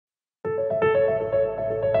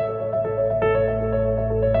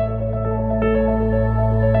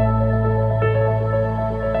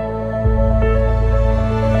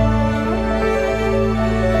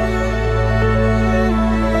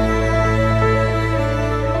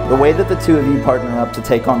The way that the two of you partner up to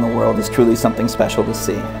take on the world is truly something special to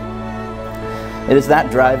see. It is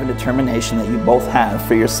that drive and determination that you both have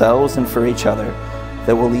for yourselves and for each other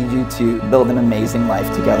that will lead you to build an amazing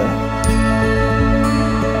life together.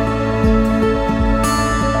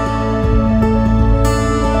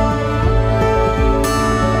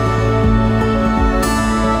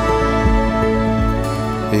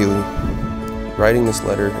 Hailey, writing this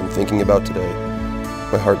letter and thinking about today,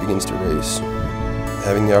 my heart begins to race.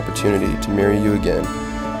 Having the opportunity to marry you again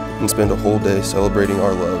and spend a whole day celebrating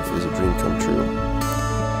our love is a dream come true.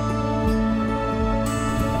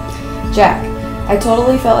 Jack, I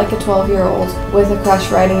totally felt like a 12-year-old with a crush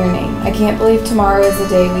writing your name. I can't believe tomorrow is the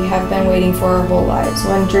day we have been waiting for our whole lives.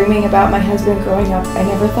 When dreaming about my husband growing up, I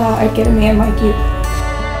never thought I'd get a man like you.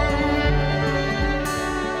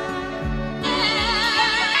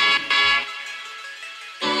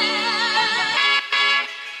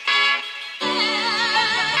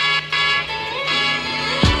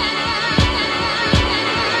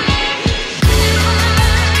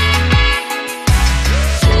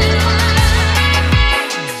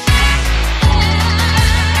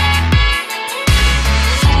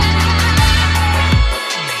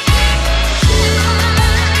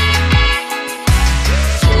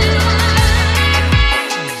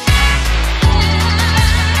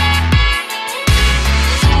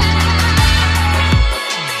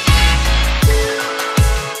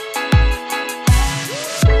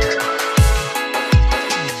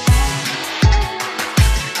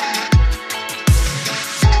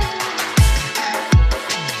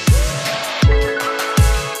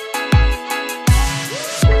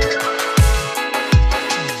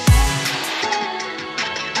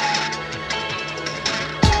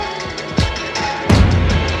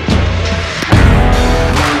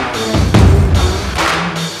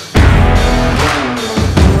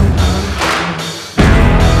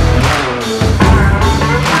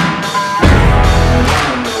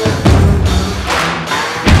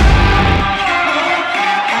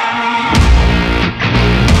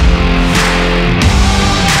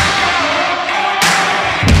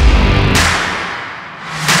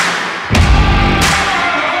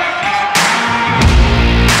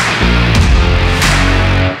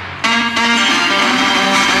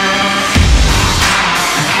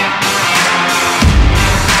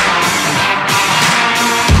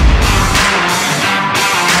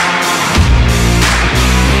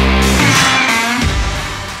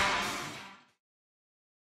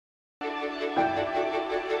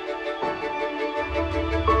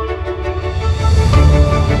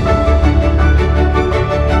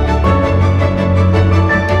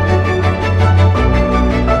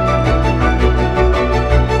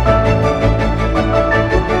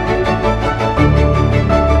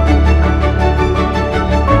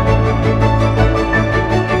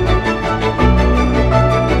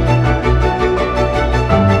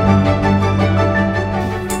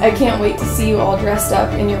 I can't wait to see you all dressed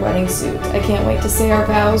up in your wedding suit. I can't wait to say our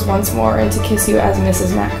vows once more and to kiss you as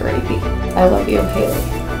Mrs. McAreavey. I love you, Hailey.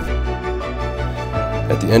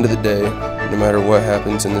 At the end of the day, no matter what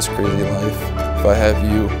happens in this crazy life, if I have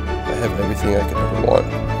you, I have everything I could ever want.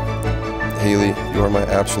 Hailey, you are my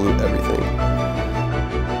absolute everything.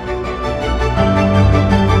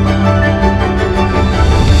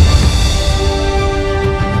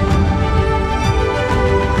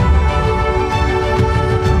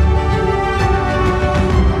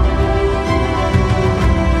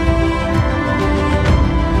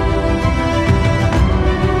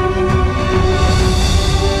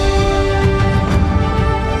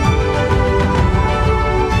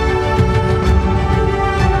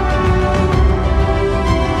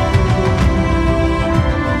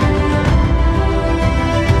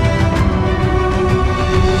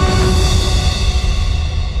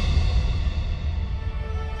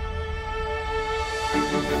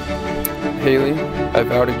 Hailey, I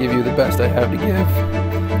vow to give you the best I have to give,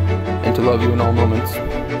 and to love you in all moments.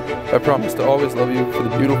 I promise to always love you for the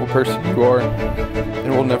beautiful person you are, and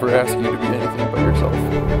will never ask you to be anything but yourself.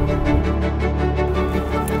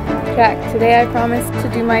 Jack, today I promise to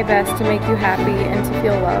do my best to make you happy and to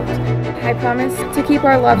feel loved. I promise to keep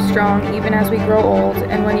our love strong even as we grow old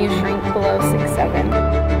and when you shrink below 6'7".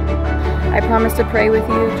 I promise to pray with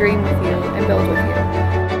you, dream with you, and build with you.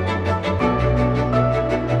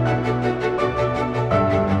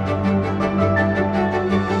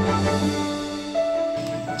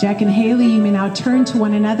 Jack and Hailey, you may now turn to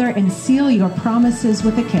one another and seal your promises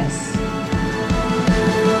with a kiss.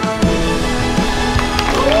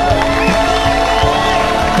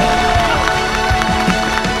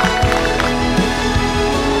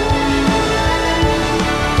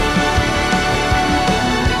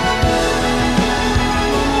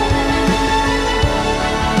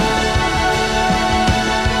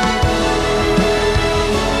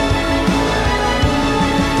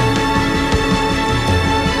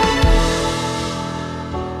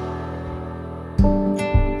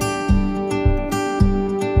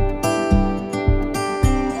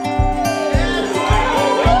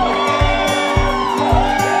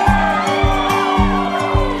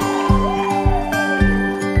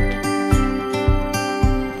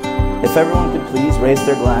 If everyone could please raise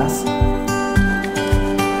their glass.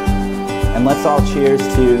 And let's all cheers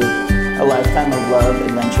to a lifetime of love,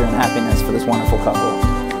 adventure, and happiness for this wonderful couple.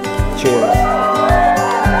 Cheers.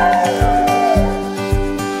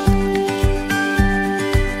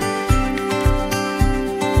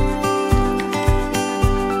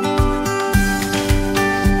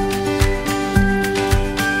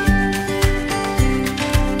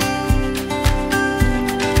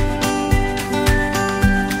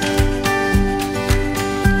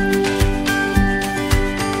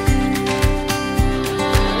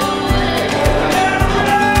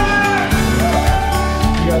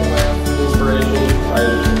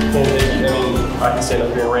 I can stand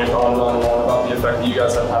up here and rant on and on and on about the effect that you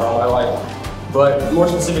guys have had on my life. But more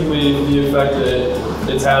specifically, the effect that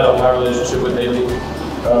it's had on my relationship with Hailey.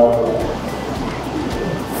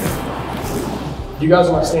 You guys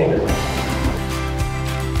are my standard.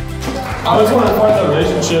 I just want to find that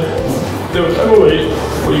relationship that would emulate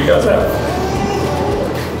what you guys have.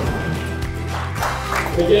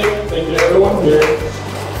 Again, thank you to everyone here.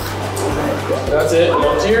 That's it.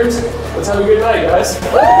 No tears. Let's have a good night, guys.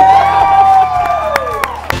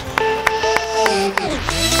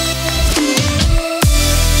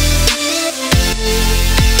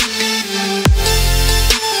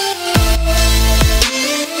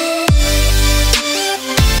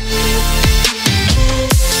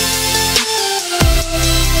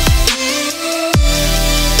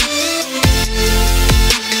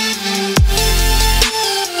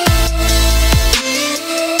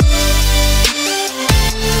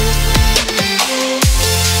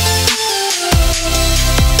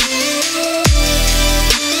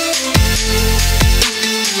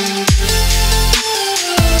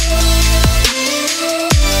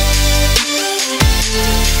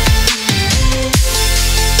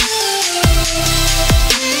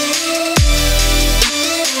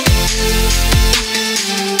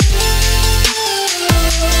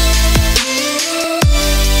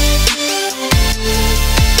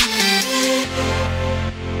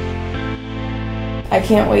 I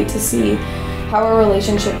can't wait to see how our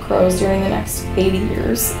relationship grows during the next 80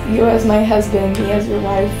 years. You as my husband, me as your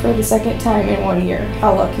wife for the second time in 1 year.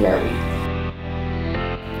 How lucky are we?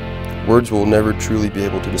 Words will never truly be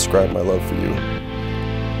able to describe my love for you.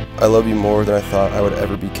 I love you more than I thought I would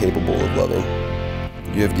ever be capable of loving.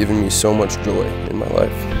 You have given me so much joy in my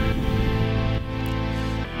life.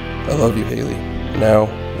 I love you, Hailey, now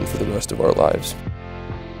and for the rest of our lives.